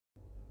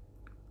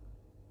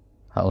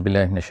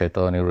A'udzubillahi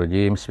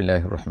minasyaitonirrajim.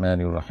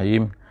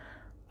 Bismillahirrahmanirrahim.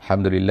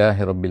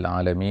 Alhamdulillahirabbil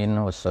alamin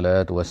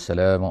wassalatu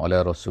wassalamu ala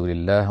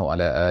Rasulillah wa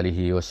ala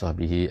alihi wa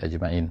sahbihi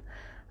ajmain.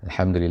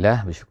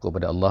 Alhamdulillah, bersyukur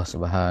pada Allah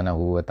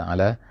Subhanahu wa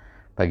taala.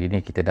 Pagi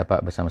ini kita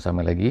dapat bersama-sama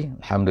lagi,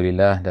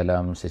 alhamdulillah,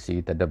 dalam sesi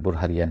tadabbur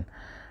harian.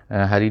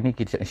 Hari ini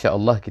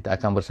insya-Allah kita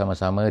akan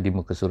bersama-sama di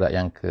muka surat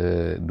yang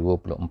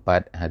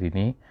ke-24 hari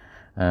ini,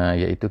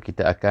 iaitu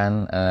kita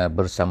akan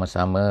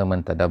bersama-sama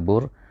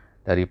mentadabbur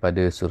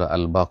daripada surah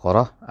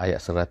Al-Baqarah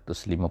ayat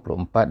 154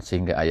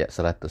 sehingga ayat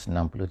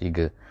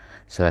 163.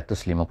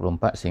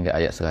 154 sehingga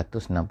ayat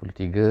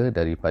 163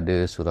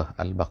 daripada surah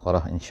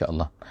Al-Baqarah,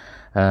 insya-Allah.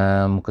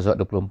 Muka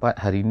surat 24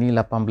 hari ini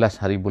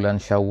 18 hari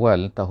bulan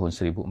Syawal tahun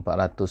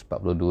 1442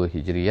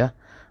 Hijriah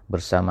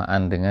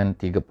bersamaan dengan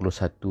 31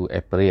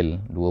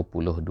 April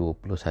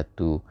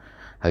 2021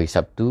 hari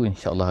Sabtu.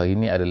 Insya-Allah hari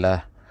ini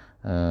adalah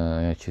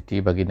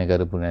cuti bagi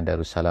negara Brunei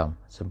Darussalam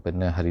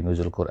sempena hari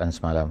nuzul Quran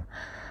semalam.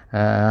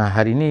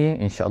 Hari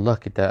ini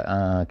insya-Allah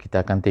kita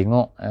akan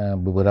tengok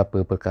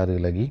beberapa perkara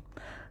lagi,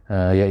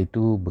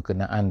 iaitu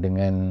berkenaan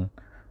dengan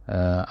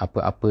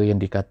apa-apa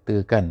yang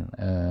dikatakan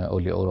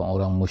oleh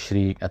orang-orang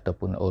musyrik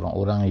ataupun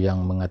orang-orang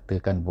yang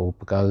mengatakan bahawa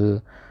perkara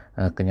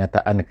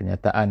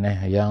kenyataan-kenyataan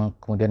yang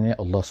kemudian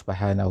Allah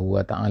Subhanahu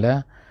wa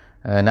taala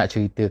nak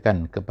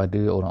ceritakan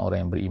kepada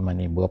orang-orang yang beriman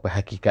ni, beberapa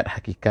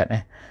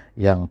hakikat-hakikat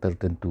yang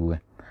tertentu.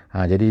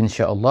 Jadi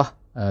insya-Allah,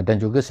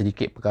 dan juga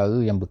sedikit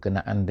perkara yang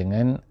berkenaan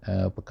dengan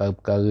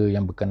perkara-perkara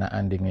yang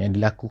berkenaan dengan yang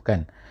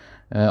dilakukan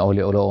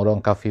oleh orang-orang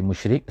kafir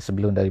musyrik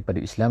sebelum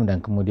daripada Islam, dan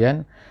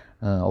kemudian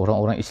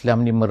orang-orang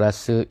Islam ni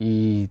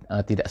merasai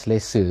tidak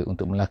selesa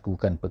untuk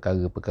melakukan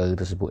perkara-perkara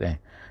tersebut,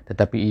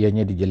 tetapi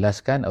ianya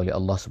dijelaskan oleh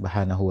Allah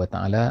Subhanahu wa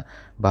taala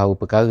bahawa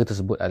perkara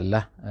tersebut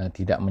adalah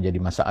tidak menjadi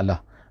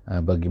masalah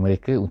bagi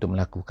mereka untuk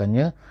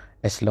melakukannya,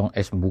 as long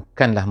as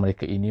bukanlah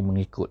mereka ini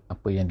mengikut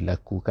apa yang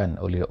dilakukan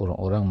oleh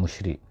orang-orang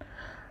musyrik.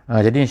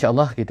 Jadi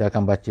insya-Allah kita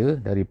akan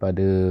baca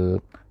daripada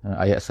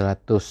ayat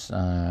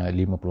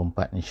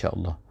 154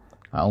 insya-Allah.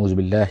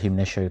 A'udzubillahi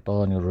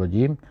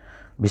minasyaitonirrajim.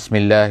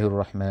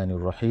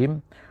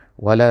 Bismillahirrahmanirrahim.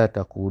 Wala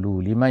taqulu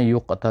liman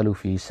yuqtalu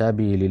fi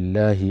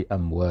sabilillahi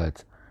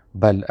amwat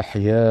bal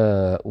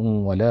ahya'un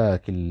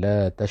walakin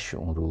la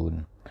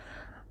tash'urun.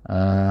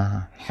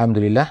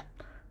 Alhamdulillah,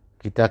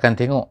 kita akan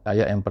tengok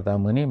ayat yang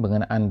pertama ni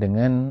berkenaan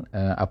dengan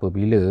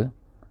apabila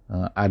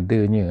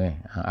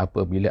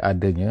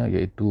adanya,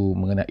 iaitu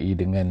mengenai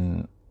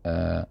dengan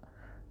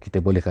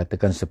kita boleh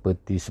katakan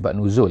seperti sebab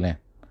nuzul.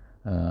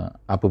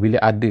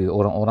 Apabila ada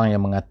orang-orang yang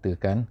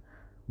mengatakan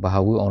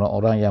bahawa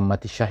orang-orang yang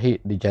mati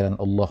syahid di jalan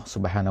Allah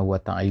Subhanahu wa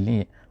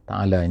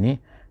taala ini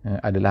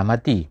adalah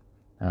mati.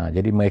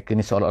 Jadi mereka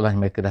ni seolah-olah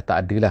mereka dah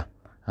tak ada lah.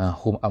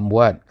 Hum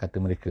amwat,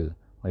 kata mereka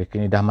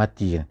ni dah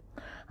mati.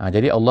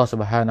 Jadi Allah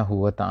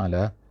Subhanahu wa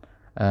taala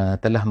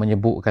telah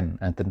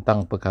menyebutkan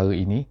tentang perkara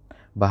ini,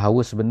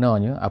 bahawa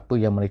sebenarnya apa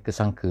yang mereka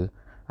sangka,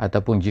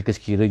 ataupun jika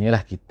sekiranya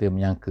lah kita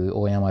menyangka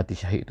orang yang mati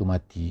syahid itu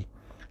mati,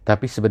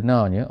 tapi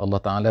sebenarnya Allah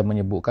Ta'ala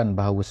menyebutkan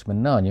bahawa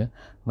sebenarnya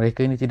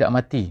mereka ini tidak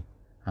mati.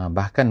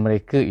 Bahkan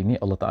mereka ini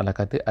Allah Ta'ala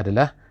kata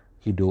adalah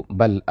hidup.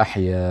 Bal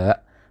ahya,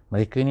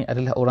 mereka ini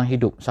adalah orang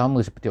hidup,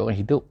 sama seperti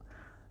orang hidup,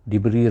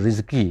 diberi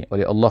rezeki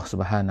oleh Allah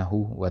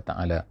Subhanahu wa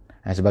Ta'ala.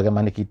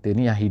 Sebagaimana kita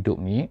ni yang hidup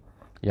ni,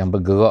 yang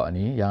bergerak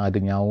ni, yang ada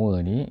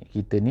nyawa ni,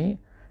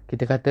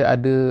 kita kata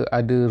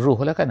ada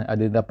roh lah kan,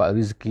 ada dapat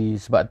rezeki,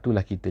 sebab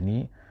itulah kita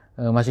ni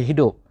masih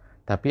hidup.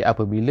 Tapi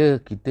apabila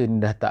kita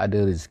ni dah tak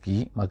ada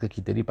rezeki, maka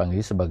kita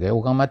dipanggil sebagai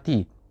orang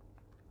mati.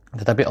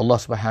 Tetapi Allah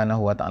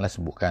Subhanahu wa taala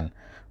sebutkan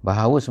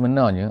bahawa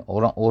sebenarnya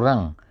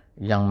orang-orang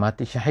yang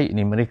mati syahid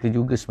ni, mereka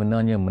juga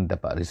sebenarnya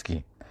mendapat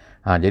rezeki.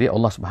 Jadi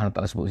Allah Subhanahu wa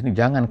taala sebut sini,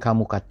 jangan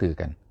kamu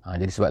katakan.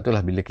 Jadi sebab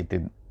itulah bila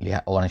kita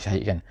lihat orang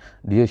syahid kan,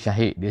 dia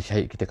syahid,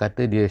 kita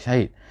kata dia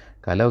syahid.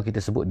 Kalau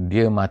kita sebut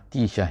dia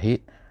mati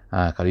syahid,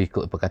 kalau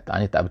ikut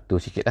perkataannya tak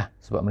betul sikit lah.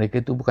 Sebab mereka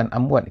tu bukan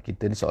amwat.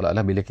 Kita ni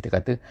seolah-olah bila kita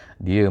kata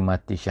dia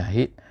mati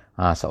syahid,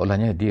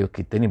 seolahnya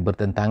kita ni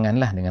bertentangan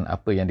lah dengan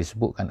apa yang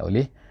disebutkan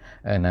oleh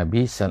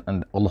Nabi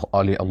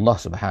oleh Allah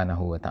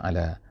Subhanahu wa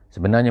taala.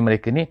 Sebenarnya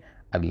mereka ni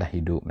adalah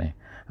hidup.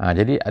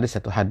 Jadi ada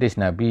satu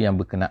hadis Nabi yang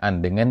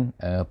berkenaan dengan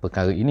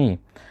perkara ini,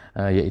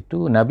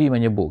 iaitu Nabi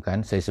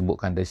menyebutkan, saya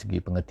sebutkan dari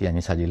segi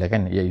pengertiannya sajalah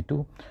kan,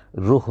 iaitu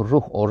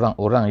ruh-ruh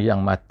orang-orang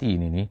yang mati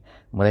ni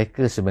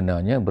mereka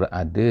sebenarnya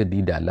berada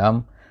di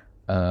dalam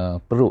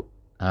perut.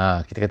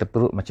 Kita kata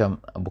perut macam,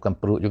 bukan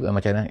perut juga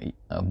macam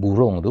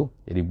burung tu.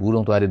 Jadi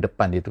burung tu ada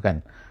depan dia tu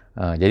kan.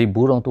 Jadi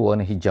burung tu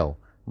warna hijau.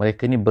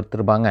 Mereka ni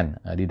berterbangan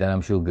di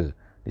dalam syurga,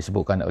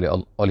 disebutkan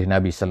oleh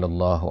Nabi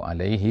sallallahu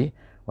alaihi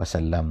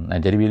wasallam.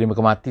 Jadi bila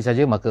mereka mati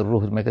saja, maka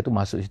ruh mereka tu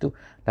masuk situ,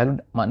 lalu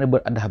makna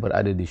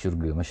berada di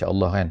syurga.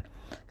 Masya-Allah kan,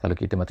 kalau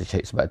kita mati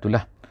syahid. Sebab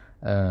itulah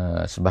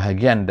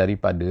sebahagian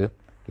daripada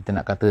kita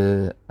nak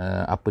kata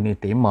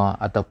tema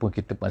ataupun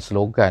kita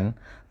slogan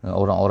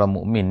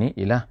orang-orang mukmin ni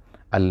ialah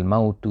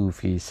al-mautu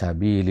fi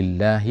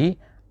sabilillahi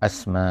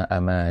asma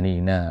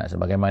amanina,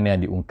 sebagaimana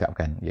yang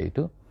diungkapkan,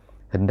 iaitu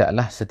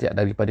hendaklah setiap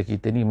daripada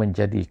kita ni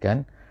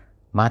menjadikan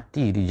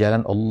mati di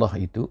jalan Allah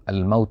itu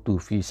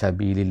al-mautu fi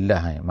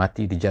sabilillah,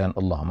 mati di jalan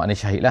Allah, maknanya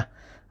syahid lah.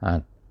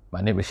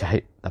 Maknanya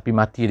bersyahid, tapi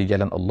mati di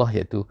jalan Allah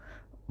iaitu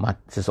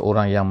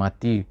seseorang yang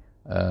mati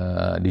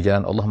di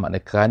jalan Allah,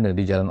 maknanya kerana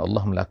di jalan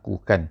Allah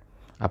melakukan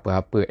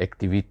apa-apa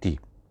aktiviti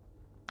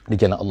di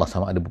jalan Allah,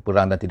 sama ada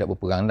berperang dan tidak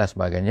berperang dan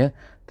sebagainya,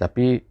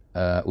 tapi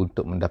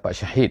untuk mendapat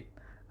syahid.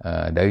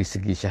 Dari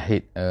segi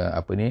syahid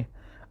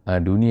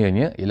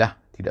dunianya ialah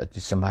tidak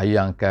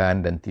disembahyangkan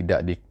dan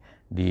tidak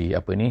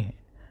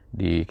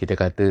kita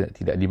kata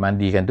tidak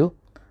dimandikan tu,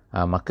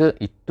 maka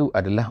itu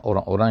adalah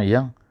orang-orang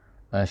yang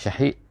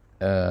syahid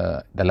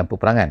dalam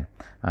peperangan.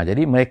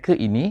 Jadi mereka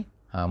ini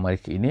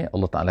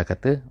Allah Ta'ala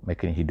kata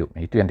mereka ini hidup.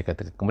 Itu yang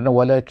dikatakan. Kemudian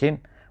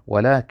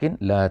walakin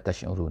la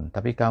tash'urun,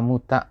 tapi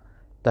kamu tak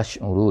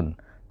tash'urun.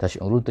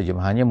 Tash'urun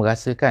terjemahannya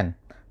merasakan,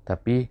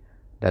 tapi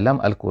dalam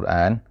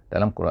Al-Quran,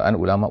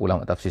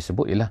 ulama-ulama tafsir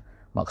sebut ialah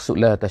maksud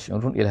la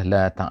tash'urun ialah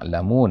la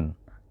ta'lamun,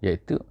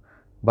 iaitu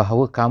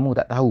bahawa kamu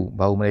tak tahu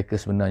bahawa mereka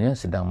sebenarnya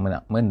sedang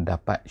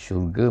mendapat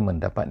syurga,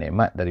 mendapat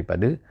nikmat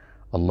daripada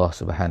Allah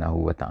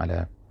Subhanahu wa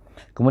Ta'ala.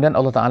 Kemudian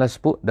Allah Ta'ala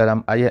sebut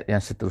dalam ayat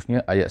yang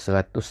seterusnya, ayat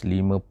 155,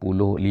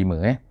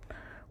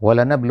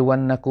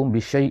 walanabluwannakum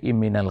bisyai'in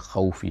minal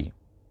khawfi.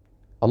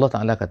 Allah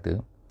Ta'ala kata,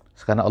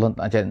 sekarang Allah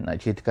nak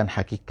ceritakan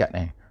hakikat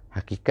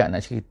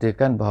nak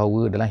ceritakan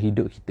bahawa dalam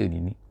hidup kita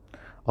ni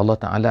Allah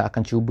Ta'ala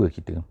akan cuba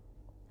kita.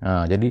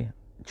 Jadi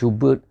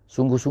cuba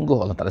sungguh-sungguh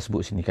Allah Ta'ala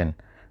sebut sini kan,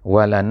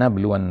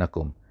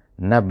 walanabluwannakum.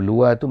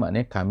 Nabluwa tu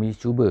maknanya kami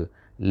cuba,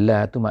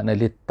 la tu makna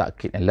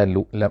litakid,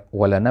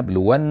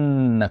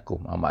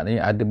 walanabluwannakum,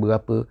 maknanya ada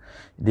berapa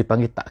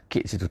dipanggil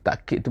takkid situ.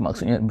 Takkid tu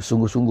maksudnya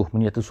sungguh-sungguh,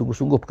 menyatu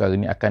sungguh-sungguh perkara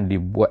ni akan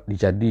dibuat,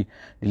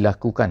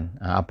 dilakukan,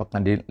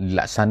 akan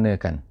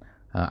dilaksanakan,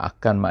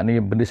 akan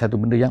maknanya satu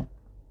benda yang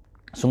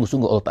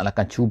sungguh-sungguh Allah Ta'ala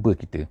akan cuba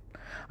kita.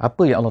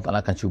 Apa yang Allah Ta'ala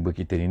akan cuba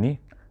kita ini?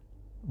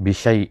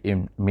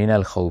 Bisyai'in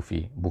minal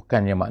khawfi,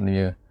 bukannya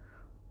maknanya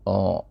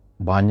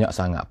banyak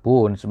sangat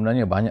pun,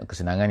 sebenarnya banyak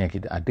kesenangan yang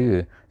kita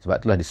ada.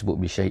 Sebab itulah disebut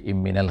bisyai'in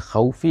minal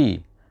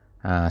khawfi,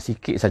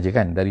 sikit saja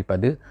kan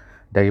daripada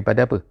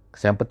apa?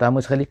 Yang pertama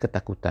sekali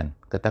ketakutan.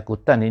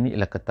 Ketakutan ini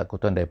ialah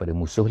ketakutan daripada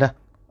musuh lah.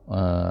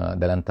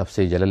 Dalam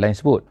tafsir Jalalain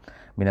sebut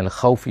minal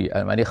khawfi,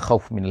 maknanya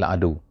khawf minal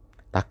adu,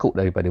 takut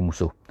daripada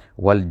musuh.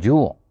 Wal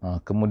ju',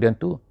 kemudian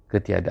tu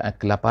ketiadaan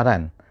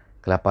kelaparan.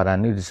 Kelaparan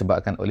ni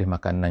disebabkan oleh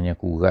makanan yang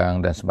kurang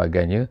dan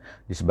sebagainya,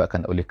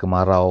 disebabkan oleh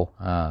kemarau.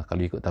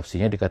 Kalau ikut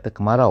tafsirnya dia kata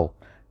kemarau.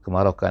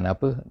 Kemarau kerana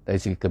apa? Dari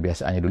segi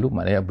kebiasaannya dulu,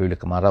 maknanya apabila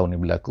kemarau ni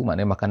berlaku,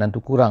 maknanya makanan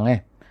tu kurang.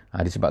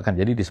 Disebabkan,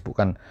 jadi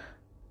disebutkan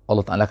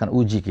Allah Ta'ala akan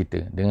uji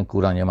kita dengan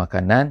kurangnya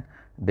makanan,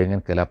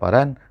 dengan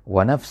kelaparan,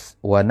 wa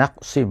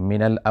naqsim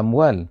minal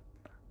amwal,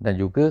 dan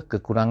juga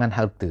kekurangan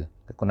harta.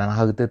 Kekurangan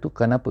harta tu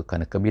kerana apa?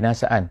 Kerana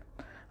kebinasaan.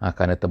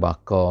 Kerana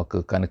terbakar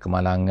ke, kerana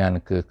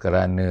kemalangan ke,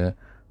 kerana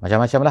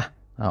macam-macam lah.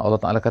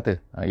 Allah Ta'ala kata,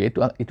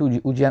 itu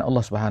ujian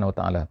Allah Subhanahu Wa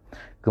Ta'ala.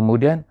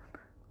 Kemudian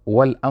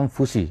wal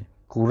anfusi,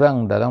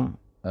 kurang dalam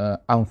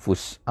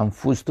anfus.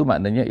 Anfus tu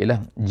maknanya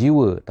ialah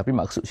jiwa, tapi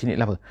maksud sini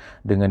ialah apa?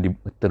 Dengan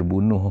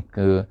terbunuh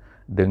ke,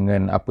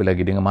 dengan apa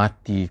lagi, dengan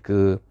mati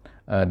ke,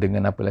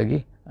 dengan apa lagi,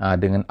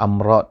 dengan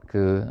amrad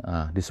ke,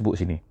 disebut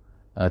sini.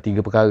 3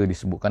 perkara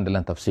disebutkan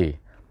dalam tafsir,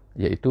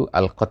 iaitu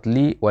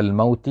al-qatli wal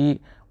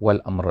mauti wal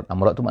amrad.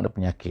 Amrad tu makna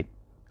penyakit.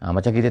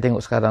 Macam kita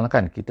tengok sekarang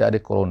kan, kita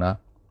ada corona.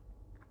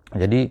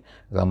 Jadi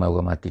ramai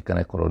orang mati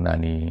kerana corona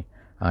ni.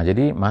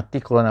 Jadi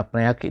mati kerana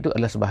penyakit itu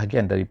adalah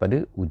sebahagian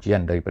daripada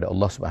ujian daripada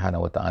Allah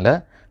Subhanahu Wa Taala,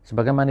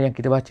 sebagaimana yang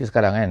kita baca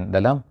sekarang kan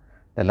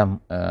dalam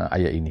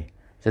ayat ini.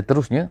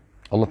 Seterusnya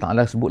Allah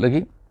Taala sebut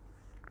lagi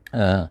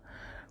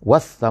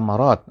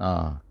was-samarat,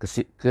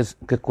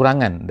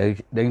 kekurangan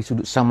dari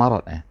sudut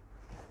samarat.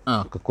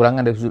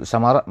 Kekurangan dari sudut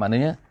samarat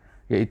maknanya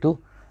iaitu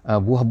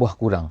buah-buah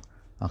kurang.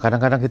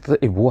 Kadang-kadang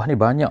kita buah ni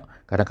banyak,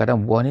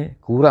 kadang-kadang buah ni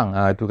kurang.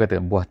 Itu kata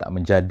buah tak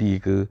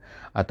menjadi ke,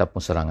 ataupun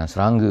serangan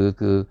serangga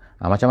ke,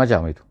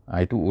 macam-macam itu.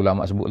 Itu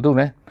ulama sebut tu.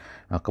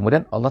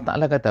 Kemudian Allah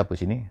Ta'ala kata apa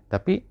sini?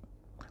 Tapi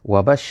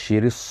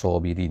wabasyiris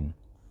sabirin,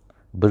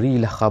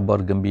 berilah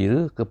khabar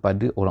gembira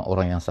kepada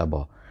orang-orang yang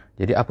sabar.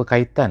 Jadi apa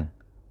kaitan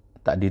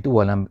tadi tu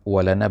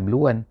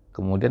walanabluwan,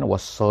 kemudian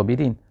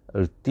was-sabirin?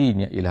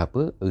 Ertinya ialah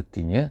apa?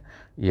 Ertinya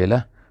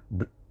ialah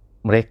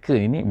mereka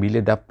ini bila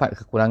dapat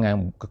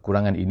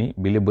kekurangan ini,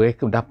 bila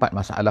mereka dapat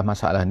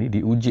masalah-masalah ni,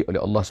 diuji oleh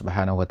Allah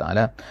Subhanahu Wa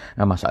Taala,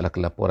 masalah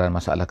kelaparan,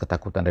 masalah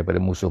ketakutan daripada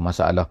musuh,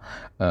 masalah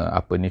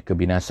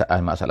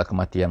kebinasaan, masalah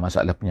kematian,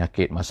 masalah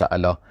penyakit,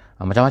 masalah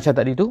macam-macam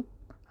tadi tu,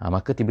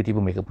 maka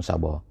tiba-tiba mereka pun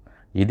sabar.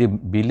 Jadi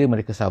bila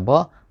mereka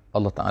sabar,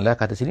 Allah Taala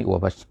kata sini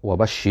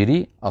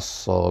wabashiri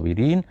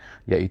as-sabirin,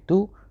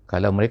 iaitu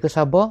kalau mereka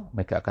sabar,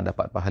 mereka akan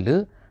dapat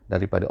pahala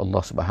daripada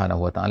Allah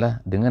Subhanahu Wa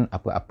Taala dengan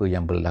apa-apa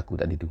yang berlaku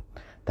tadi tu.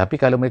 Tapi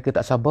kalau mereka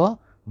tak sabar,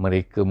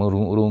 mereka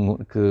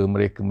merungut-rungut ke,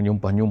 mereka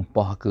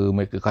menyumpah-nyumpah ke,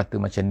 mereka kata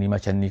macam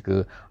ni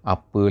ke,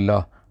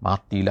 apalah,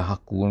 matilah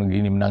aku,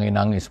 gini,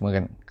 menangis-nangis semua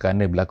kan,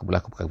 kerana berlaku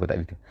perkara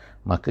tadi tu.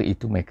 Maka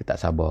itu mereka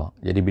tak sabar.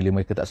 Jadi bila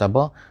mereka tak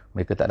sabar,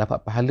 mereka tak dapat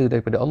pahala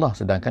daripada Allah.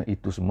 Sedangkan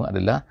itu semua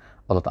adalah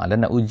Allah Ta'ala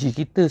nak uji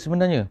kita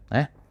sebenarnya.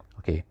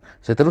 Okey.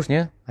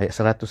 Seterusnya ayat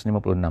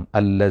 156.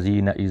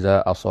 Allazina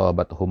iza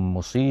asabathum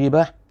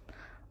musibah.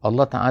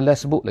 Allah Taala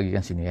sebut lagi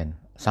kan sini kan.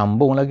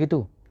 Sambung lagi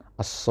tu.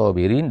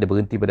 As-sabirin, dia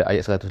berhenti pada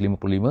ayat 155,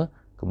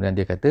 kemudian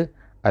dia kata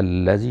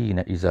allazina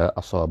iza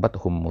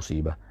asabathum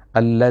musibah.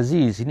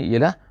 Allazi sini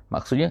ialah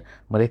maksudnya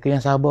mereka yang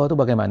sabar tu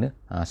bagaimana?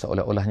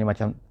 Seolah-olahnya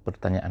macam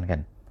pertanyaan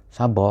kan.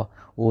 Sabar.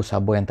 Oh,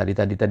 sabar yang tadi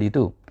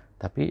tu.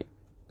 Tapi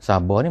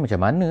sabar ni macam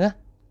mana lah?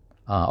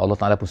 Allah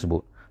Taala pun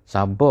sebut.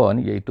 Sabar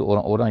ni iaitu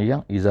orang-orang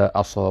yang iza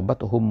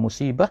asabathum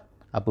musibah,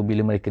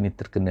 apabila mereka ni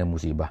terkena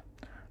musibah.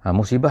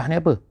 Musibah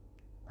ni apa?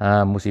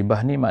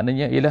 Musibah ni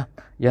maknanya ialah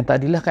yang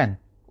tadilah kan.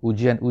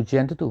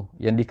 Ujian-ujian tu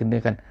yang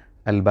dikenakan.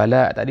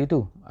 Al-bala' tadi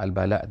tu.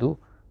 Al-bala' tu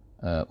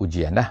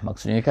ujian lah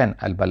maksudnya kan.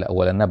 Al-bala'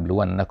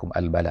 walanabluwannakum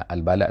al-bala'.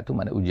 Al-bala' tu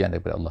makna ujian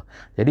daripada Allah.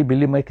 Jadi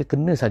bila mereka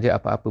kena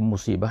saja apa-apa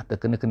musibah,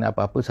 terkena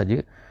apa-apa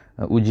saja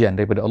ujian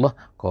daripada Allah,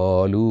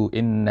 qalu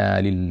inna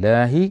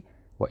lillahi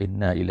wa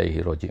inna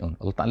ilaihi raji'un.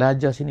 Allah Ta'ala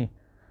ajar sini.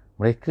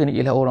 Mereka ni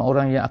ialah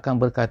orang-orang yang akan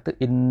berkata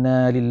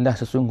inna lillah,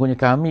 sesungguhnya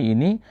kami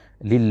ini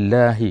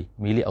lillahi,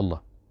 milik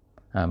Allah.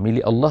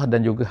 Milik Allah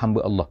dan juga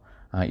hamba Allah.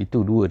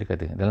 Itu dua dia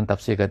kata. Dalam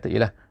tafsir kata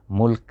ialah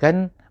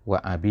mulkan wa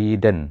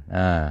abidan.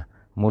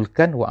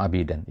 Mulkan wa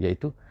abidan,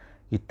 iaitu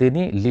kita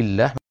ni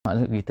lillah,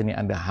 maksudnya kita ni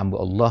ada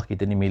hamba Allah,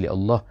 kita ni milik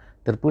Allah,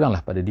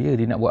 terpulanglah pada dia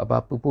nak buat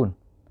apa-apa pun,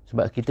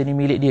 sebab kita ni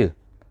milik dia.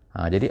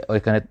 Jadi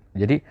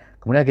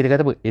kemudian kita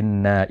kata apa?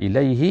 Inna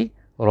ilaihi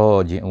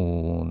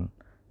raji'un.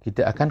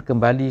 Kita akan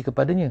kembali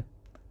kepadanya,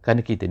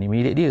 kerana kita ni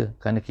milik dia,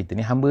 kerana kita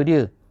ni hamba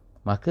dia,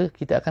 maka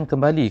kita akan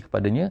kembali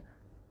kepadanya.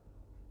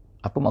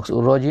 Apa maksud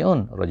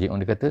raji'un?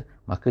 Raji'un dia kata,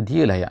 maka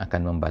dialah yang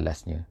akan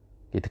membalasnya.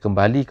 Kita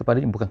kembali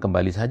kepadanya, bukan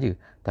kembali sahaja,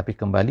 tapi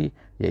kembali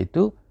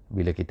iaitu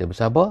bila kita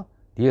bersabar,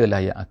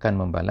 dialah yang akan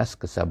membalas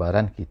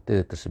kesabaran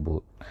kita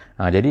tersebut.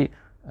 Jadi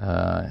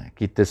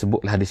kita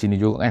sebutlah di sini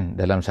juga kan,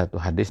 dalam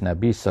satu hadis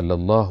Nabi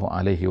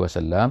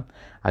SAW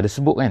ada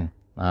sebut kan,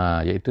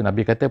 iaitu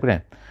Nabi kata apa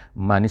kan?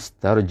 Man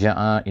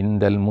istarja'a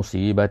indal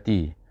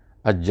musibati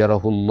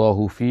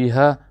ajjarahullahu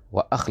fiha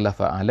wa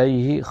akhlafa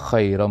alaihi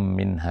khairam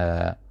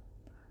minha.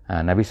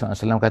 Nabi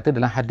SAW kata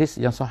dalam hadis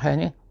yang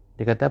sahihnya,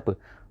 dia kata apa?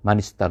 Man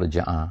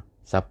istarja'a.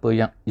 Siapa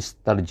yang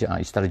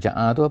istarja'a?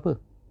 Istarja'a tu apa?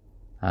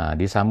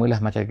 Dia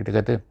samalah macam kita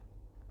kata,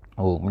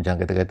 macam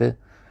kata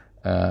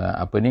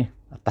apa ni?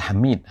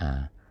 Tahmid.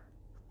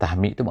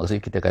 Tahmid tu maksudnya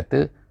kita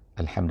kata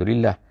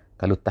alhamdulillah.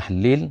 Kalau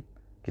tahlil,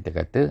 kita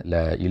kata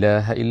la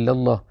ilaha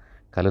illallah.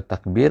 Kalau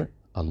takbir,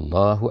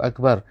 Allahu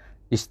akbar.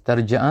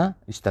 Istarja'a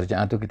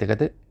tu kita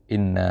kata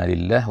inna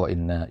lillah wa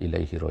inna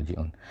ilaihi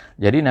raji'un.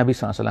 Jadi Nabi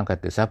SAW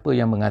kata, siapa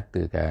yang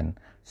mengatakan,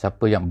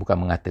 siapa yang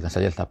bukan mengatakan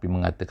saja tapi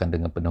mengatakan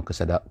dengan penuh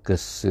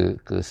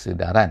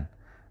kesedaran,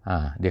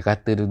 dia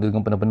kata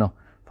dengan penuh-penuh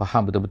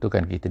faham betul-betul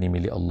kan kita ni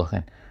milik Allah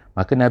kan,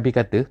 maka Nabi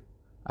kata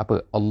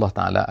apa? Allah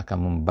Ta'ala akan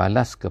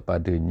membalas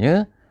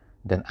kepadanya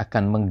dan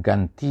akan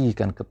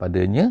menggantikan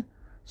kepadanya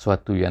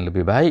suatu yang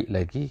lebih baik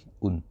lagi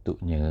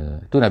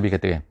untuknya. Itu Nabi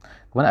kata kan.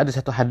 Kemudian ada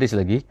satu hadis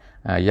lagi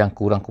yang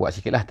kurang kuat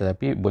sikit lah,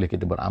 tetapi boleh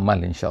kita beramal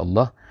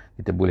insya-Allah.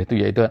 Kita boleh tu,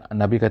 iaitu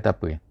Nabi kata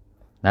apa ya?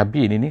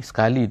 Nabi ni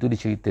sekali tu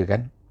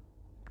diceritakan,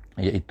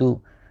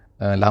 iaitu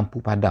lampu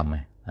padam.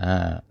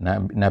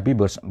 Nabi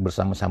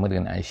bersama-sama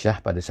dengan Aisyah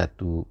pada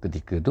satu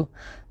ketika tu.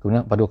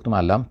 Kemudian pada waktu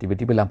malam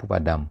tiba-tiba lampu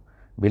padam.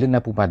 Bila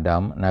lampu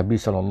padam,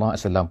 Nabi SAW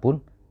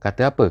pun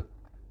kata apa?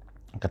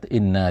 Kata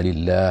inna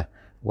lillah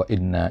wa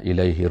inna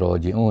ilaihi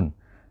raji'un.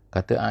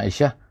 Kata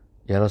Aisyah,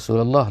 ya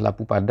Rasulullah,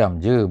 lampu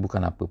padam je, bukan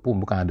apa pun,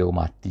 bukan ada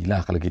orang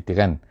matilah kalau kita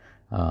kan.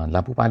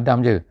 Lampu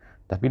padam je.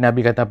 Tapi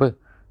Nabi kata apa?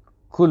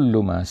 Kullu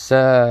ma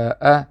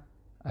sa'a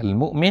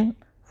al-mu'min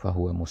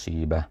fahuwa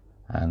musibah.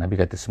 Nabi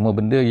kata semua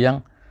benda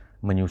yang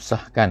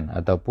menyusahkan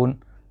ataupun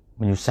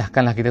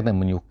menyusahkanlah, kita kata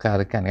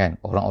menyukarkan kan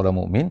orang-orang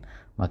mukmin,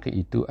 maka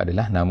itu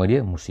adalah nama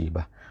dia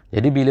musibah.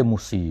 Jadi bila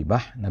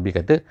musibah, Nabi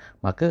kata,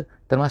 maka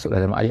termasuk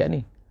dalam ayat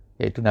ni,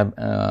 iaitu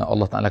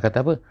Allah Ta'ala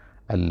kata apa?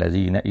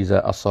 Allazina iza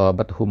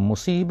asabathum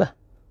musibah.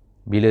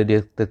 Bila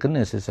dia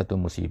terkena sesuatu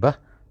musibah,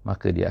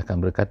 maka dia akan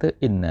berkata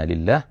inna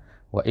lillah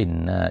wa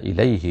inna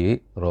ilaihi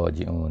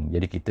raji'un.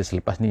 Jadi kita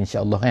selepas ni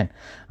insya-Allah kan,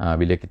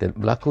 bila kita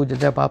berlaku je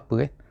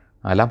apa-apa kan,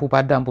 lampu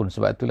padam pun,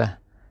 sebab itulah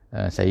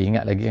saya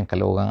ingat lagi kan,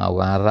 kalau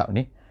orang Arab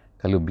ni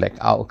kalau black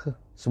out ke,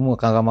 semua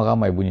kan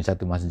ramai-ramai bunyi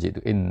satu masjid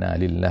tu, inna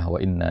lillah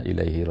wa inna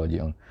ilaihi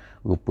raji'un.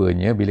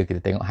 Rupanya bila kita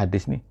tengok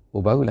hadis ni,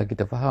 barulah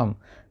kita faham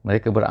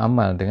mereka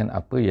beramal dengan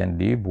apa yang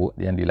dibuat,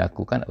 yang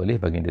dilakukan oleh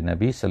baginda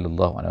Nabi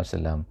sallallahu alaihi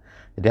wasallam.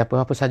 Jadi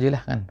apa-apa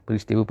sajalah kan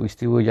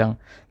peristiwa-peristiwa yang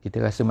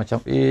kita rasa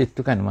macam itu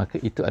kan, maka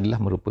itu adalah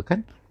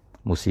merupakan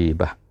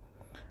musibah.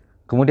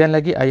 Kemudian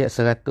lagi ayat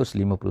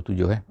 157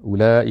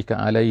 ulaika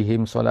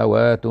alaihim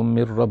salawatum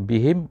mir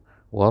rabbihim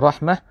wa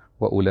rahmah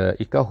wa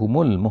ulaika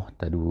humul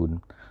muhtadun.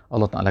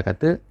 Allah Ta'ala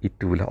kata,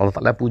 itulah Allah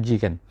Ta'ala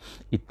pujikan,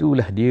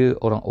 itulah dia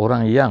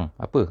orang-orang yang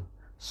apa?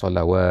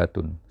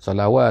 Salawatun.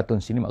 Salawatun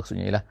sini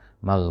maksudnya ialah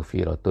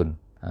maghfiratun.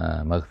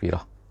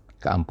 Maghfirah,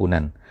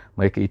 keampunan.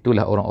 Mereka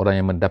itulah orang-orang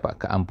yang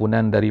mendapat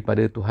keampunan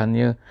daripada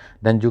Tuhannya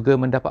dan juga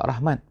mendapat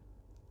rahmat.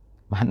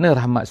 Makna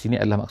rahmat sini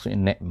adalah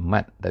maksudnya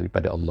nikmat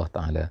daripada Allah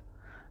Ta'ala.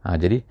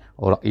 Jadi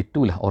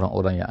itulah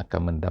orang-orang yang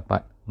akan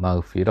mendapat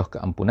maghfirah,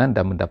 keampunan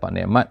dan mendapat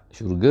nikmat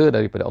syurga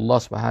daripada Allah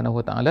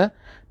Subhanahu Wa Ta'ala,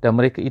 dan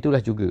mereka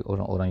itulah juga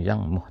orang-orang yang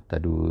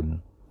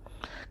muhtadun.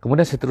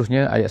 Kemudian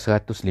seterusnya ayat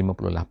 158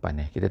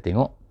 kita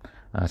tengok.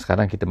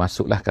 Sekarang kita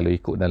masuklah, kalau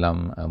ikut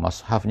dalam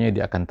mushafnya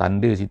dia akan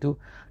tanda situ,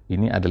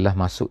 ini adalah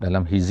masuk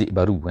dalam hizib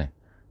baru.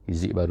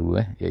 Hizib baru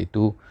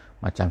iaitu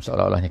macam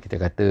seolah-olahnya kita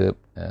kata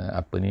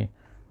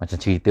macam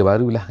cerita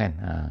barulah kan.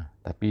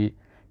 Tapi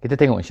kita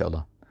tengok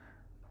insya-Allah.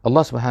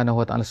 Allah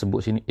Subhanahu Wa Ta'ala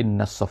sebut sini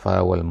innas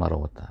safa wal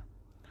marwata.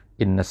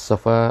 Innas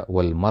safa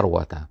wal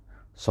marwata.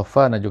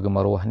 Safa dan juga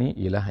Marwah ni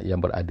ialah yang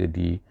berada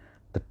di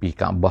tepi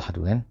Kaabah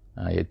tu kan.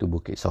 Iaitu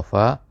Bukit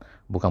Safa,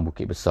 bukan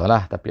bukit besar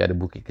lah, tapi ada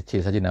bukit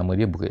kecil saja, nama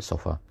dia Bukit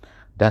Safa.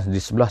 Dan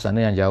di sebelah sana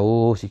yang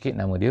jauh sikit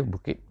nama dia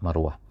Bukit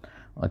Marwah.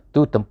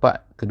 Itu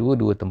tempat,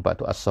 kedua-dua tempat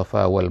tu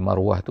As-Safa wal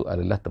Marwah tu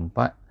adalah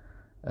tempat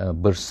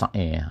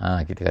bersa'i.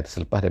 Kita kata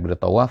selepas daripada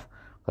tawaf,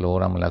 kalau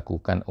orang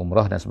melakukan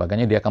umrah dan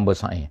sebagainya, dia akan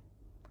bersa'i.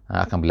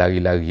 Akan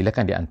berlari-lari lah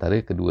kan di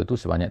antara kedua tu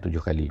sebanyak 7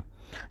 kali.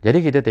 Jadi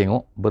kita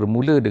tengok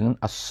bermula dengan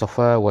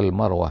As-Safa wal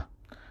Marwah.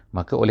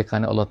 Maka oleh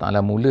kerana Allah Ta'ala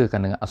mulakan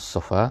dengan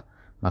As-Safa,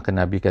 maka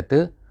Nabi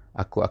kata,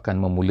 aku akan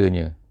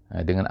memulanya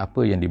dengan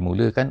apa yang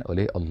dimulakan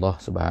oleh Allah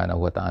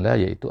Subhanahu Wa Ta'ala,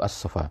 iaitu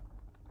As-Safa.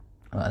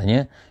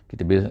 Maknanya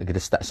kita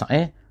start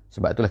sa'i,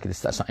 sebab itulah kita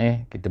start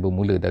sa'i, kita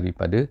bermula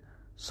daripada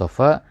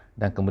Safa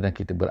dan kemudian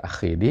kita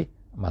berakhir di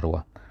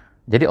Marwah.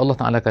 Jadi Allah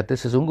Ta'ala kata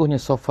sesungguhnya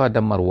Safa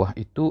dan Marwah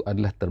itu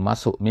adalah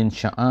termasuk min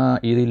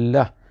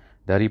sya'airillah,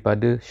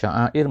 daripada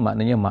sya'air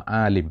maknanya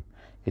ma'alim.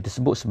 Kita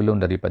sebut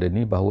sebelum daripada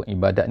ni bahawa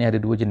ibadat ni ada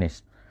dua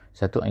jenis.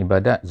 Satu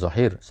ibadat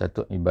zahir,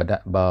 satu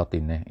ibadat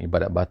batin.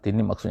 Ibadat batin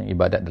ni maksudnya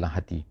ibadat dalam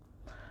hati.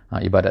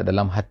 Ibadat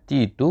dalam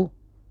hati itu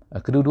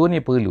kedua-dua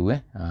ni perlu.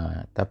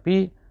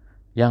 Tapi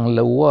yang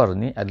luar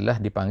ni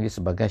adalah dipanggil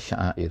sebagai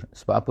sya'air.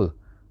 Sebab apa?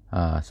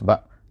 Sebab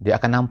dia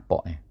akan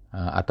nampak.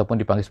 Ataupun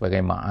dipanggil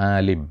sebagai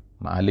ma'alim.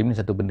 Ma'alim ni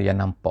satu benda yang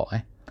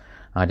nampak.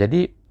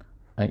 Jadi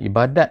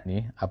ibadat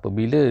ni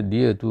apabila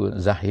dia tu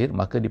zahir,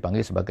 maka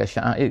dipanggil sebagai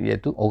sya'air,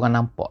 iaitu orang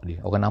nampak dia.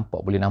 Orang nampak,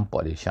 boleh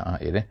nampak dia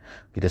sya'air.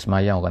 Kita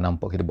semayang orang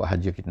nampak, kita buat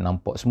haji kita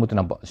nampak, semua tu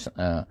nampak.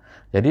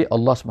 Jadi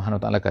Allah Subhanahu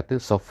Wa Ta'ala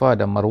kata Safa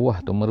dan Marwah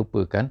tu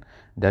merupakan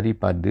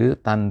daripada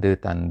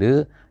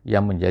tanda-tanda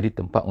yang menjadi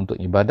tempat untuk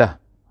ibadah.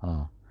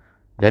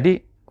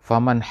 Jadi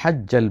faman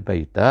hajjal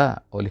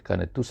baita, oleh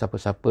kerana itu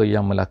siapa-siapa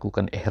yang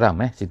melakukan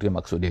ihram, situ yang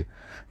maksud dia,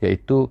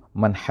 iaitu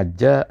man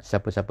hajja,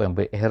 siapa-siapa yang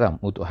berihram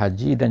untuk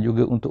haji dan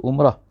juga untuk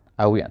umrah,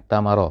 awi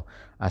tamara.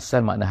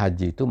 Asal makna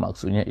haji itu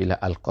maksudnya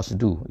ialah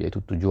al-qasdu,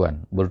 iaitu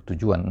tujuan,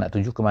 bertujuan, nak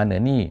tuju ke mana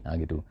ni,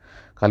 gitu.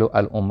 Kalau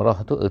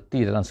al-umrah tu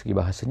erti dalam segi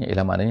bahasanya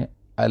ialah maknanya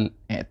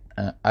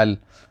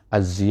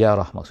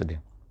al-ziyarah maksud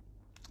dia,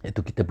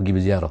 iaitu kita pergi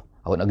berziarah.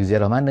 Awak nak pergi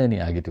ziarah mana ni?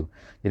 Gitu.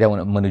 Jadi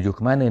awak nak menuju ke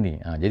mana ni?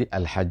 Jadi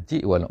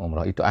al-haji wal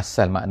umrah itu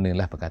asal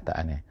maknalah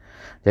perkataannya.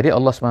 Jadi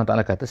Allah SWT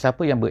kata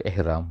siapa yang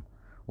berihram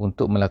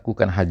untuk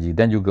melakukan haji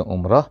dan juga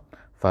umrah,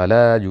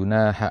 fala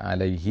junaha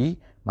alaihi,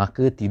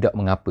 maka tidak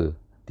mengapa.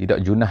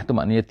 Tidak, junah tu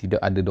maknanya tidak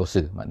ada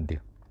dosa, makna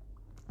dia.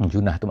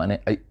 Junah tu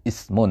maknanya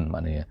ismun,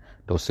 maknanya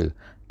dosa.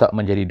 Tak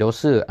menjadi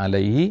dosa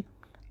alaihi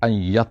an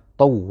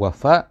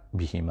yattawafa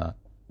bihima,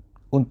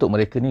 untuk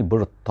mereka ni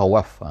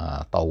bertawaf.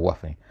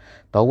 Tawaf ni.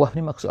 Tawaf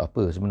ni maksud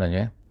apa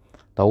sebenarnya?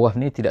 Tawaf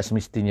ni tidak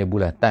semestinya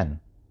bulatan.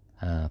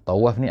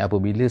 Tawaf ni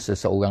apabila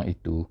seseorang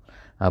itu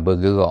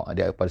bergerak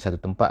daripada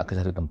satu tempat ke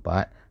satu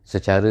tempat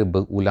secara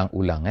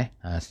berulang-ulang.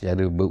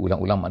 Secara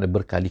berulang-ulang makna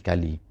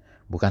berkali-kali.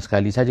 Bukan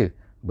sekali saja.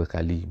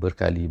 Berkali,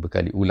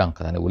 ulang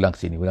ke sana, ulang ke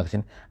sini, ulang ke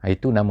sini.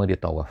 Itu nama dia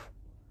tawaf.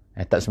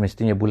 Tak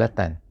semestinya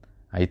bulatan.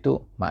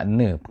 Itu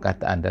makna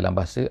perkataan dalam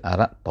bahasa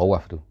Arab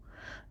tawaf tu.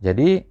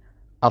 Jadi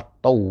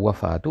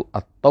at-tawafatu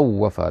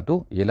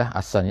ialah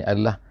asalnya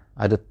adalah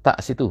ada tak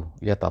situ,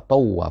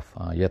 yatatawaf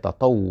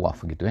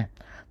gitu.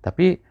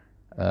 Tapi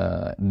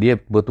dia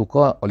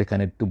bertukar oleh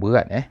kerana itu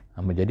berat,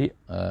 menjadi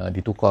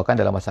ditukarkan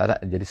dalam bahasa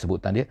Arab jadi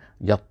sebutan dia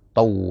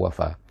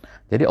yatawafa.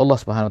 Jadi Allah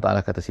Subhanahu Wa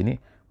Ta'ala kata sini,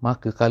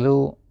 maka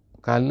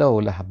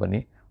kalaulah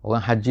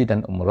orang haji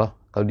dan umrah,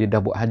 kalau dia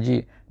dah buat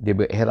haji, dia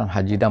berihram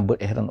haji dan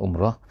berihram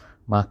umrah,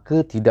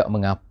 maka tidak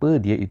mengapa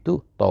dia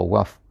itu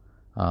tawaf.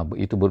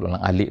 Itu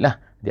berulang alik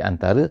lah di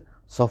antara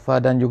Safa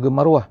dan juga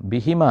Marwah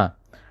bihima,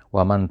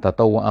 wa man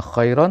tatawwa'a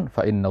khairan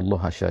fa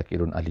innallaha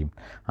syakirun alim.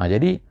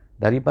 Jadi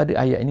daripada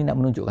ayat ini nak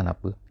menunjukkan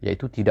apa?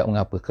 Iaitu tidak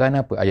mengapa.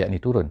 Kenapa ayat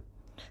ini turun?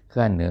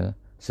 Kerana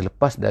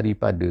selepas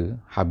daripada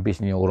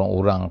habisnya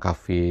orang-orang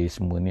kafir,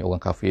 semua ni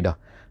orang kafir dah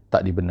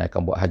tak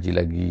dibenarkan buat haji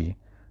lagi.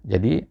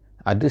 Jadi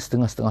ada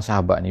setengah-setengah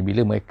sahabat ni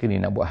bila mereka ni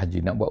nak buat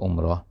haji, nak buat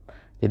umrah,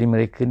 jadi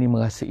mereka ni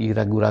merasai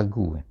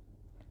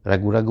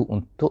ragu-ragu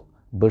untuk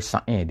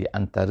bersa'i di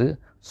antara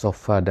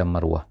Safa dan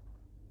Marwah.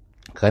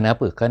 Kerana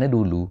apa? Kerana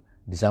dulu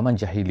di zaman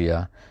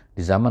jahiliah,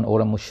 di zaman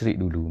orang musyrik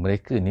dulu,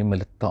 mereka ni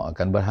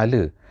meletakkan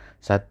berhala.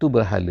 Satu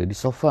berhala di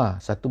Safa,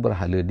 satu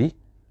berhala di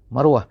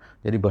Marwah.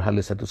 Jadi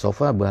berhala satu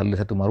Safa, berhala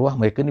satu Marwah,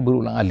 mereka ni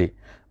berulang-alik.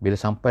 Bila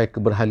sampai ke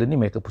berhala ni,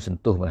 mereka pun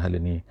sentuh berhala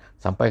ni.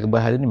 Sampai ke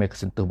berhala ni, mereka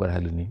sentuh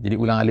berhala ni. Jadi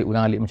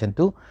ulang-alik macam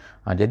tu.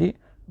 Jadi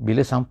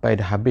bila sampai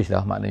dah habis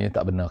dah, maknanya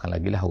tak benarkan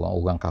lagi lah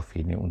orang-orang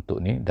kafir ni untuk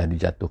ni, dah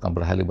dijatuhkan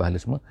berhala-berhala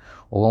semua.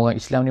 Orang-orang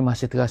Islam ni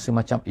masih terasa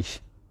macam,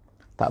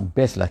 tak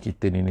best lah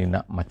kita ni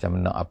nak macam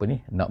nak apa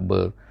ni, nak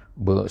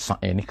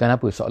bersa'i ni.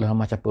 Kenapa? Seolah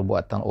macam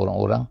perbuatan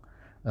orang-orang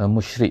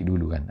musyrik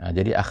dulu kan.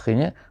 Jadi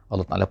akhirnya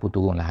Allah Ta'ala pun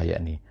turunlah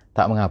ayat ni.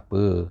 Tak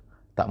mengapa.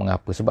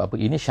 Sebab apa?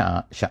 Ini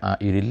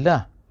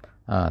sya'airillah.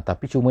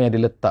 Tapi cuma yang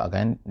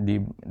diletakkan,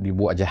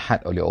 dibuat jahat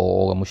oleh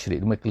orang-orang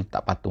musyrik tu, mereka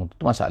letak patung.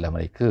 Itu masalah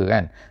mereka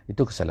kan.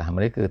 Itu kesalahan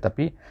mereka.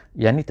 Tapi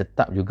yang ni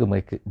tetap juga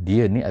mereka,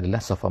 dia ni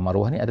adalah Safa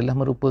Marwah ni adalah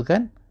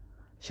merupakan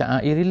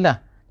sya'airillah.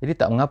 Jadi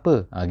tak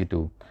mengapa.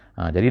 Gitu.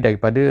 Jadi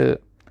daripada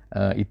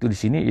itu di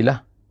sini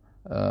ialah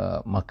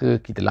maka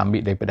kita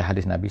ambil daripada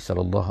hadis Nabi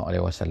SAW.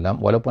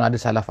 Walaupun ada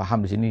salah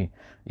faham di sini,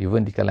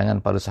 even di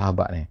kalangan para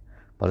sahabat ni,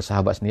 para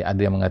sahabat sendiri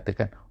ada yang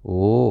mengatakan,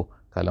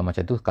 kalau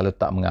macam tu, kalau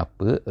tak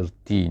mengapa,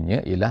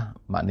 ertinya ialah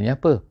maknanya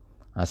apa?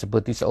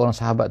 Seperti seorang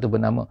sahabat tu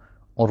bernama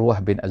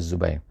Urwah bin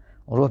Az-Zubair.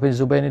 Urwah bin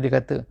Az-Zubair ni dia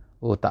kata,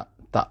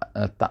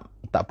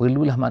 tak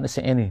perlulah makna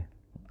sa'i ni,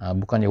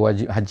 bukannya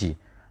wajib haji.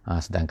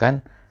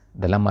 Sedangkan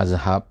dalam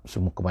mazhab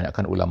semua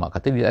kebanyakan ulama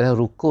kata dia adalah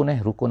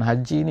rukun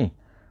haji ni.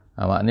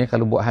 Maknanya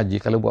kalau buat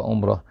haji, kalau buat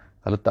umrah,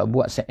 kalau tak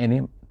buat sa'i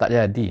ni tak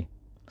jadi,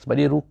 sebab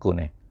dia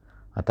rukun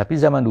Tapi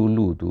zaman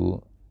dulu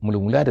tu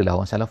mula-mula adalah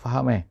orang salah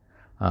faham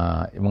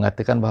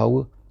mengatakan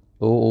bahawa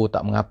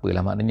tak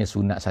mengapalah, maknanya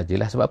sunat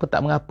sajalah. Sebab apa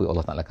tak mengapa?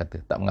 Allah Ta'ala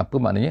kata tak mengapa,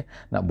 maknanya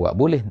nak buat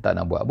boleh, tak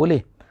nak buat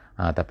boleh.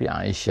 Tapi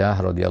Aisyah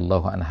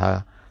radhiyallahu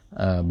anha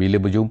bila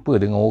berjumpa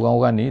dengan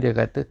orang-orang ni, dia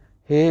kata,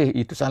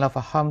 itu salah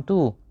faham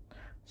tu.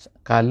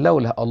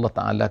 Kalaulah Allah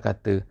Ta'ala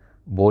kata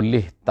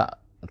boleh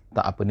tak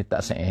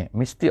sa'i,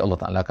 mesti Allah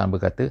Ta'ala akan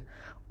berkata,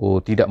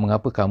 tidak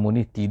mengapa kamu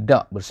ni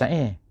tidak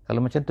bersa'i.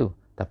 Kalau macam tu.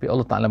 Tapi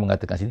Allah Ta'ala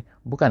mengatakan sini,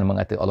 bukan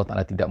mengatakan Allah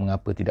Ta'ala tidak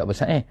mengapa tidak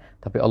bersa'i,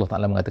 tapi Allah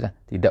Ta'ala mengatakan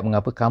tidak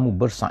mengapa kamu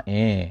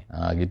bersa'i.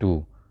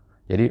 Gitu.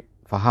 Jadi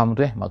faham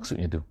tu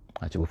maksudnya tu.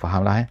 Cuba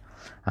fahamlah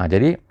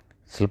jadi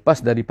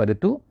selepas daripada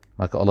tu,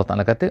 maka Allah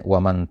Ta'ala kata,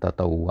 wa man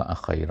tatawwa'a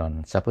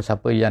khairan.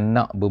 Siapa-siapa yang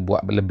nak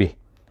berbuat lebih,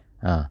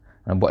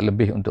 nak buat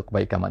lebih untuk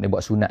kebaikan, maknanya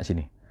buat sunat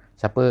sini.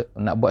 Siapa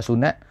nak buat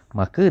sunat,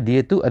 maka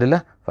dia tu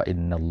adalah fa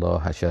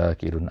innallaha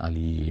syakirun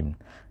alim.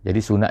 Jadi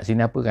sunat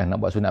sini apa kan? Nak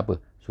buat sunat apa?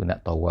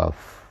 Sunat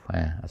tawaf.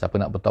 Siapa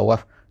nak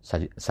bertawaf,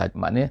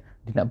 maknanya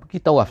dia nak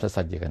pergi tawaf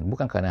saja kan,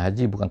 bukan kerana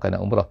haji, bukan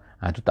kerana umrah.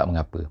 Itu tak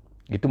mengapa.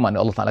 Itu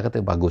makna Allah Ta'ala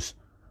kata bagus.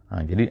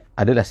 Jadi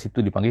adalah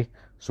situ dipanggil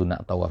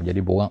sunat tawaf.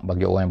 Jadi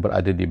bagi orang yang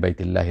berada di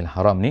Baitillahil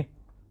Haram ni,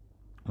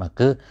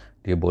 maka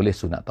dia boleh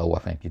sunat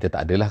tawaf. Kita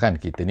tak adalah kan,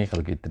 kita ni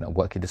kalau kita nak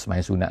buat, kita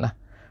sembahyang sunat lah.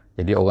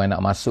 Jadi orang yang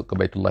nak masuk ke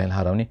Baitullahil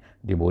Haram ni,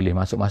 dia boleh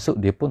masuk,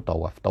 dia pun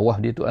tawaf.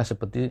 Tawaf dia tu lah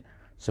seperti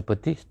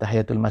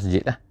tahiyatul masjid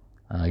lah.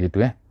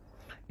 Gitu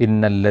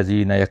Innal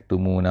ladzina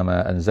yaktumuna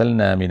ma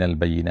anzalna minal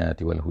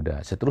bayyinati wal huda.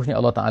 Seterusnya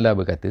Allah Ta'ala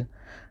berkata,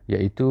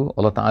 iaitu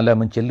Allah Ta'ala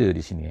mencela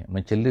di sini,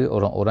 mencela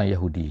orang-orang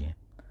Yahudi.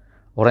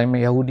 Orang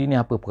Yahudi ni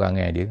apa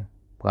perangai dia?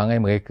 Perangai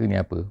mereka ni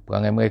apa?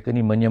 Perangai mereka ni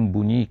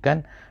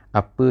menyembunyikan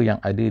apa yang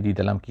ada di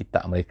dalam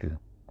kitab mereka.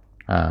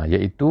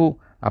 Iaitu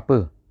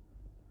apa?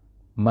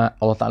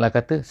 Allah Ta'ala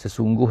kata,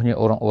 sesungguhnya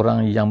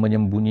orang-orang yang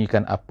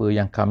menyembunyikan apa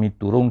yang kami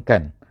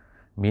turunkan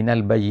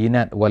minal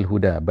bayyinat wal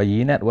huda.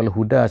 Bayyinat wal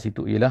huda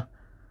situ ialah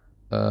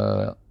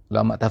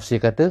ulama tafsir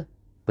kata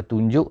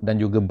petunjuk dan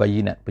juga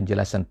bayinat,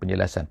 penjelasan.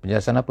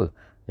 Penjelasan apa?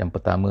 Yang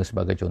pertama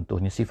sebagai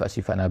contohnya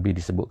sifat-sifat Nabi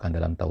disebutkan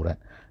dalam Taurat.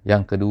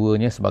 Yang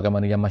keduanya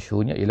sebagaimana yang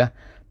masyhurnya ialah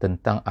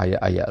tentang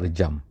ayat-ayat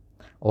rejam.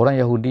 Orang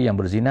Yahudi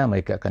yang berzina,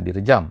 mereka akan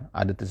direjam.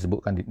 Ada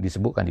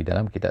disebutkan di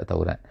dalam kitab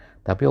Taurat.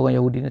 Tapi orang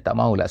Yahudi ni tak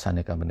mahu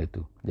laksanakan benda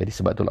tu. Jadi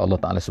sebab tu Allah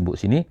Ta'ala sebut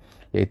sini,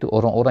 iaitu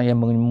orang-orang yang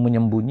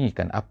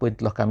menyembunyikan apa yang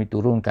telah kami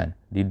turunkan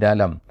di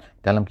dalam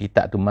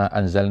kitab tu, ma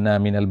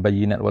anzalna minal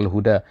bayyinat wal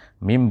huda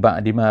mim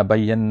ba'di ma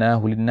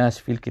bayyanahu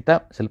linnas fil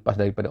kitab. Selepas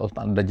daripada Allah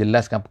Ta'ala dah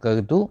jelaskan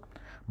perkara itu,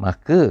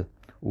 maka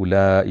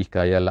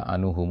ulaika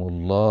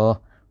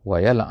yal'anuhumullah wa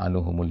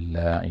yal'anuhumul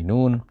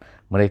la'inun.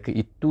 Mereka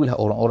itulah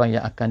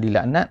orang-orang yang akan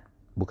dilaknat.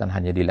 Bukan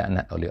hanya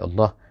dilaknat oleh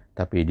Allah,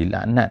 tapi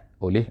dilaknat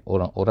oleh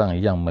orang-orang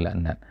yang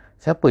melaknat.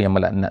 Siapa yang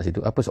melaknat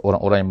situ? Apa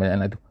orang-orang yang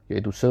melaknat itu?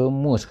 Iaitu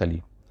semua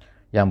sekali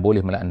yang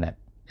boleh melaknat.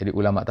 Jadi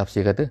ulama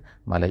tafsir kata,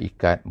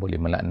 malaikat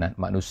boleh melaknat,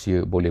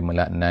 manusia boleh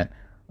melaknat,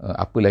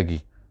 apa lagi?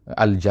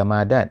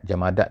 Al-jamadat.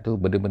 Jamadat tu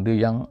benda-benda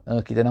yang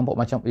kita nampak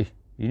macam,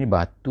 ini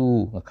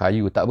batu,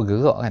 kayu, tak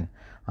bergerak kan.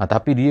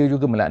 Tapi dia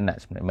juga melaknat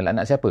sebenarnya.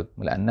 Melaknat siapa?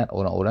 Melaknat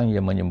orang-orang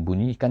yang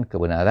menyembunyikan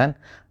kebenaran,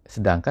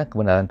 sedangkan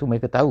kebenaran tu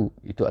mereka tahu.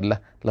 Itu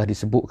adalah telah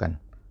disebutkan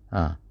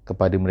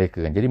kepada mereka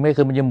kan. Jadi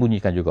mereka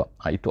menyembunyikan juga.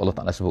 Itu Allah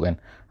Ta'ala sebutkan.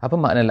 Apa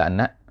makna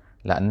laknat?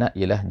 Laknat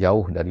ialah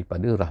jauh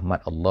daripada rahmat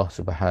Allah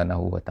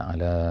Subhanahu wa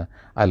Ta'ala.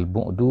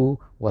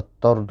 Al-bu'du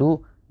wat-tardu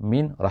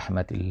min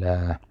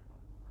rahmatillah.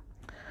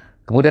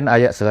 Kemudian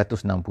ayat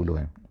 160.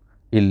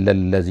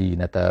 Illal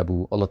ladzina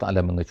tabu. Allah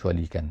Ta'ala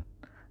mengecualikan.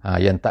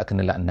 Yang tak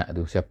kena laknat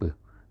tu siapa?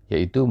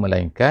 Iaitu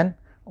melainkan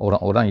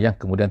orang-orang yang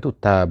kemudian tu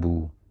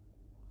tabu,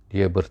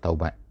 dia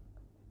bertaubat.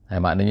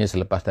 Maknanya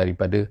selepas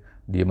daripada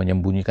dia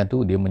menyembunyikan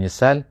tu, dia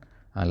menyesal,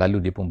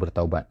 lalu dia pun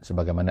bertaubat,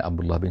 sebagaimana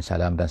Abdullah bin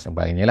Salam dan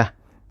sebagainya lah.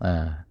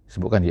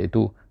 Sebutkan,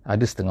 iaitu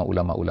ada setengah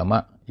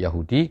ulama-ulama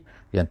Yahudi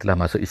yang telah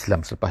masuk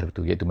Islam selepas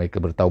itu, iaitu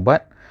mereka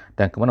bertaubat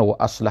dan kemudian wa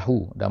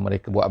aslahu, dan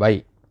mereka buat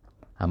baik.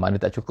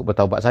 Maknanya tak cukup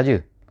bertaubat saja.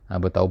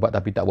 Bertaubat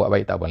tapi tak buat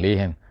baik tak boleh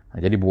kan.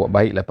 Jadi buat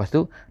baik lepas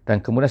tu,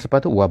 dan kemudian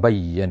selepas tu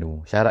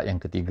wabayyanu, syarat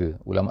yang ketiga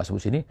ulama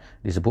sebut sini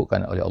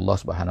disebutkan oleh Allah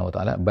Subhanahu Wa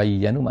Taala,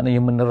 bayyanu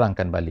maknanya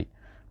menerangkan balik,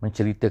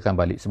 menceritakan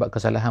balik. Sebab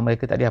kesalahan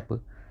mereka tadi apa?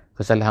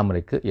 Kesalahan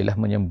mereka ialah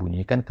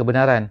menyembunyikan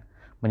kebenaran,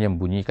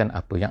 menyembunyikan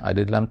apa yang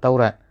ada dalam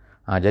Taurat.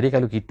 Jadi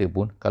kalau kita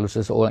pun, kalau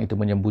seseorang itu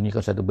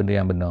menyembunyikan satu benda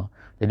yang benar,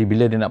 jadi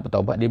bila dia nak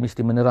bertaubat, dia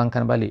mesti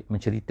menerangkan balik,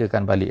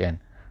 menceritakan balik kan,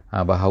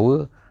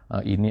 bahawa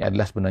ini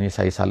adalah sebenarnya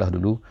saya salah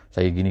dulu,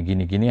 saya gini.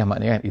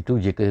 Maknanya kan,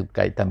 itu jika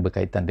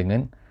berkaitan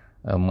dengan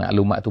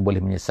maklumat tu boleh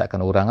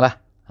menyesatkan orang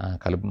lah.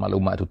 Kalau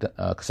maklumat tu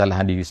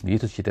kesalahan diri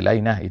sendiri, itu cerita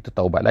lain lah, itu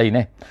taubat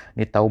lain.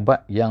 Ini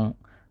taubat yang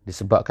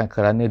disebabkan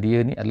kerana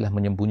dia ni adalah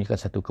menyembunyikan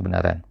satu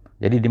kebenaran.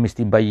 Jadi dia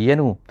mesti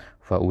bayyanu,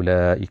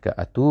 faulaika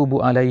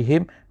atubu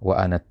alaihim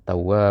wa ana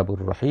tawwabur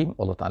rahim.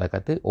 Allah Taala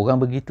kata orang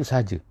begitu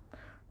saja.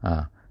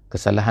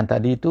 Kesalahan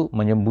tadi itu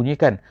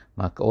menyembunyikan,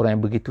 maka orang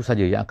yang begitu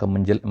saja yang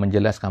akan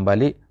menjelaskan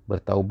balik,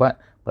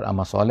 bertaubat,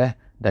 beramal soleh,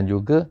 dan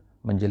juga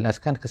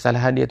menjelaskan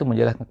kesalahan dia itu,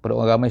 menjelaskan kepada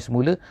orang ramai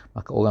semula,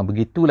 maka orang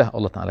begitulah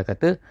Allah Ta'ala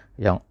kata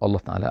yang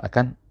Allah Ta'ala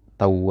akan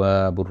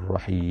tawwabur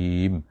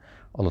rahim.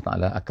 Allah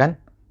Ta'ala akan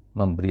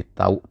memberi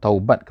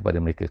taubat kepada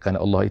mereka,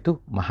 kerana Allah itu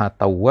maha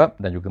tawwab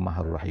dan juga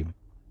maha rahim.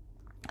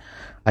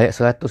 Ayat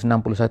 161,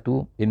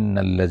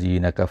 innal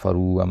ladzina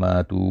kafaru wa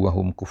matu wa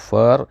hum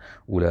kuffar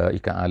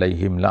ulaika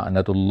alaihim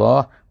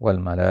la'natullah wal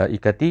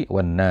malaikati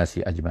wan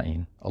nasi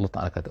ajmain. Allah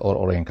Taala kata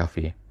orang-orang yang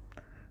kafir.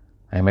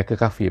 Mereka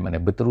kafir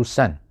maknanya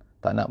berterusan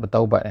tak nak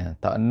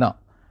bertaubat, tak nak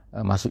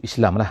masuk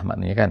Islam lah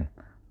maknanya kan.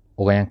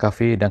 Orang yang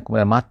kafir dan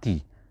kemudian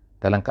mati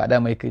dalam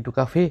keadaan mereka itu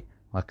kafir,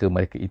 maka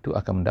mereka itu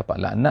akan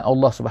mendapat laknat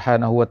Allah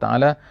Subhanahu Wa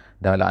Taala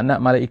dan laknat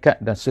malaikat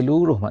dan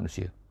seluruh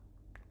manusia.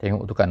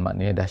 Tengok tu kan,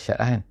 maknanya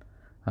dahsyat kan.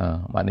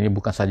 Maknanya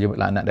bukan saja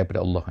laknat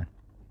daripada Allah kan.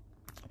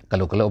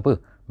 Kalau apa,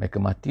 mereka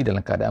mati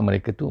dalam keadaan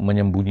mereka tu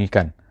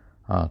menyembunyikan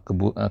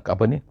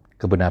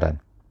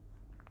kebenaran.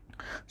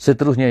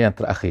 Seterusnya yang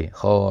terakhir,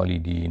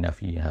 khalidina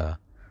fiha.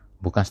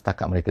 Bukan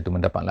setakat mereka tu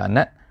mendapat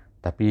laknat,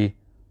 tapi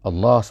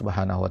Allah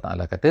Subhanahu Wa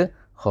Taala kata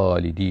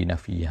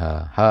khalidina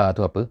fiha. Ha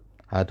tu apa?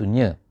 Ha tu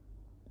nya.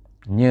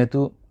 Nya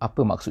tu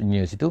apa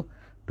maksudnya situ?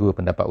 Dua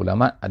pendapat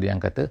ulama, ada yang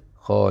kata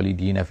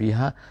khalidina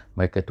fiha,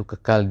 mereka tu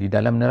kekal di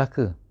dalam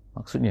neraka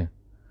maksudnya.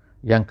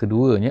 Yang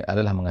keduanya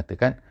adalah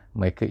mengatakan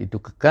mereka itu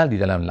kekal di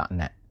dalam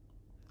laknat.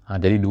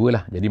 Jadi dua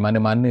lah. Jadi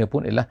mana-mana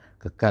pun ialah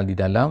kekal di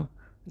dalam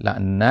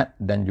laknat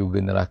dan juga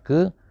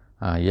neraka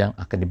yang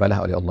akan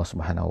dibalas oleh Allah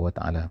Subhanahu Wa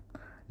Taala.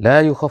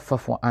 La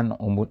yukhaffafu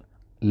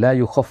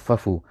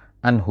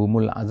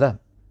anhumul azab.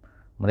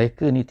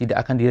 Mereka ni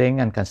tidak akan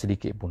diringankan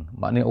sedikit pun.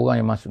 Maknanya orang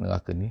yang masuk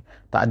neraka ni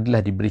tak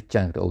adalah diberi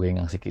chance kata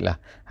orang yang sikit lah.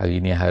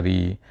 Hari ni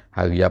hari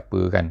apa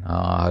kan,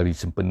 hari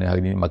sempena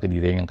hari ni maka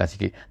diringankan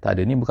sikit. Tak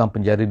ada, ni bukan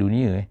penjara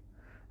dunia.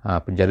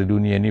 Penjara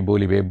dunia ni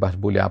boleh bebas,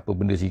 boleh apa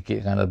benda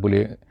sikit kan,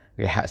 boleh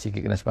rehat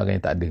sikit dan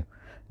sebagainya, tak ada.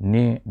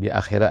 Ni di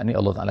akhirat ni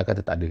Allah Ta'ala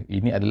kata tak ada.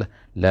 Ini adalah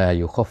la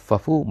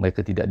yukhaffafu,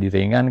 mereka tidak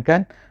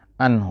diringankan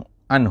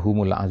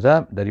anhumul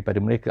azab,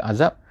 daripada mereka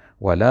azab,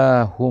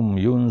 wala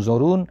hum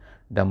yunzurun,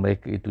 dan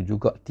mereka itu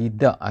juga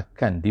tidak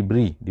akan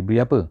diberi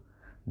apa?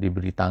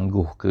 Diberi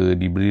tangguh ke,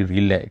 diberi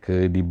relax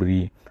ke,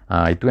 diberi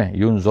itu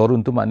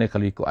yunzurun tu maknanya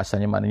kalau ikut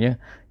asalnya maknanya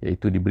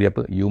iaitu diberi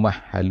apa?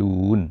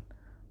 Yumahhalun.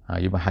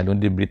 Yumahhalun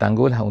diberi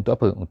tangguh lah untuk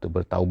apa? Untuk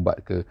bertaubat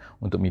ke,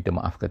 untuk minta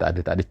maaf ke,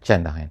 tak ada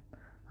chance dah kan.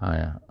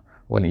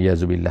 Wal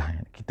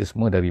iyazubillah. Kita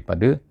semua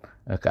daripada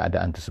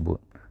keadaan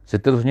tersebut.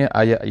 Seterusnya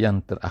ayat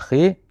yang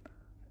terakhir,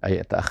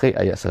 ayat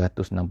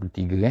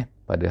 163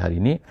 pada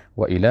hari ini,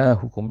 wa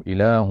ilahukum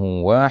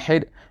ilahu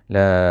wahid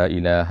la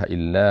ilaha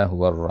illa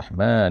huwar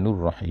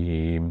rahmanur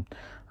rahim.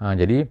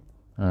 Jadi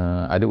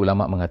ada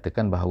ulama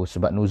mengatakan bahawa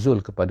sebab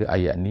nuzul kepada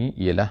ayat ni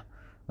ialah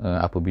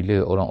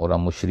apabila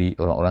orang-orang musyrik,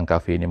 orang-orang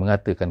kafir ni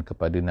mengatakan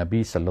kepada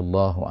Nabi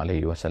sallallahu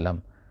alaihi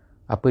wasallam,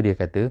 apa dia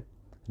kata?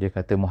 Dia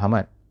kata,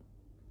 Muhammad,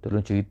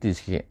 tolong cerita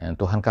sikit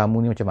Tuhan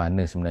kamu ni macam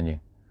mana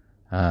sebenarnya?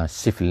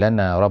 Sif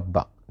lana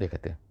rabbak, dia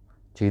kata.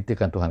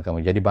 Ceritakan Tuhan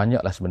kamu. Jadi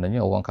banyaklah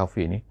sebenarnya orang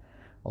kafir ni,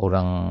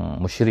 orang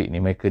musyrik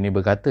ni, mereka ni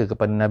berkata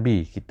kepada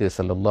Nabi kita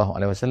sallallahu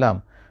alaihi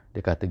wasallam,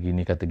 dia kata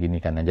gini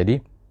kan. Jadi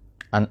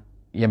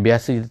yang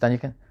biasa kita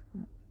tanyakan,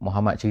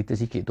 Muhammad cerita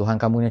sikit Tuhan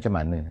kamu ni macam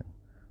mana?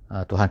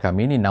 Tuhan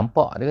kami ni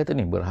nampak, dia kata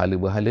ni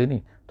berhala-berhala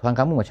ni, Tuhan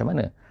kamu macam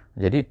mana?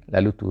 Jadi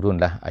lalu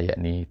turunlah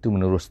ayat ni. Itu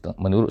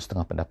menurut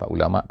setengah pendapat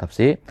ulama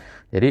tafsir.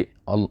 Jadi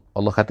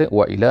Allah kata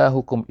wa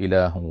ilahukum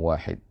ilahun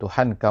wahid,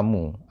 Tuhan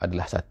kamu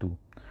adalah satu.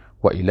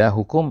 Wa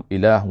ilahukum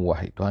ilahun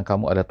wahid, Tuhan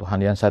kamu adalah Tuhan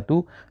yang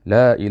satu.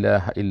 La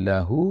ilaha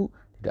illahu,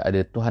 tidak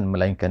ada Tuhan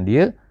melainkan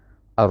dia.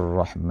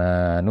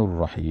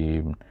 Ar-Rahmanur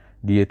Rahim,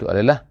 dia itu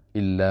adalah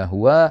illa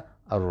huwa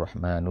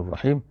Ar-Rahmanur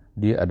Rahim,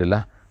 dia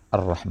adalah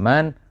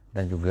Ar-Rahman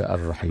dan juga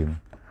Ar-Rahim.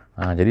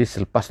 Jadi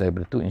selepas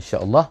daripada itu,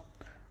 insya-Allah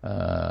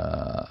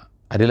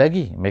ada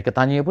lagi. Mereka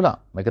tanya pula.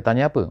 Mereka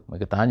tanya apa?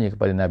 Mereka tanya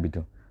kepada Nabi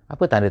tu,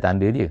 apa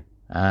tanda-tanda dia?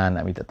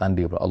 Nak minta tanda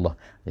kepada Allah.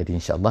 Jadi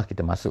insya-Allah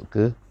kita masuk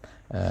ke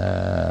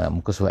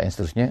muka surat yang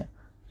seterusnya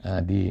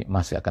di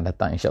masa akan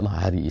datang, insya-Allah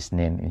hari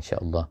Isnin,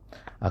 insya-Allah.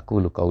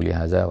 Aku qauli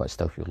hadza wa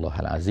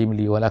astaghfirullahal azim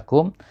li wa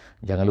lakum.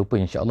 Jangan lupa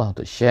insya-Allah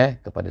untuk share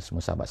kepada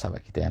semua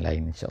sahabat-sahabat kita yang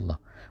lain, insya-Allah.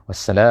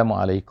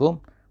 Wassalamualaikum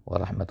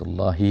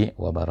warahmatullahi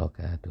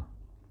wabarakatuh.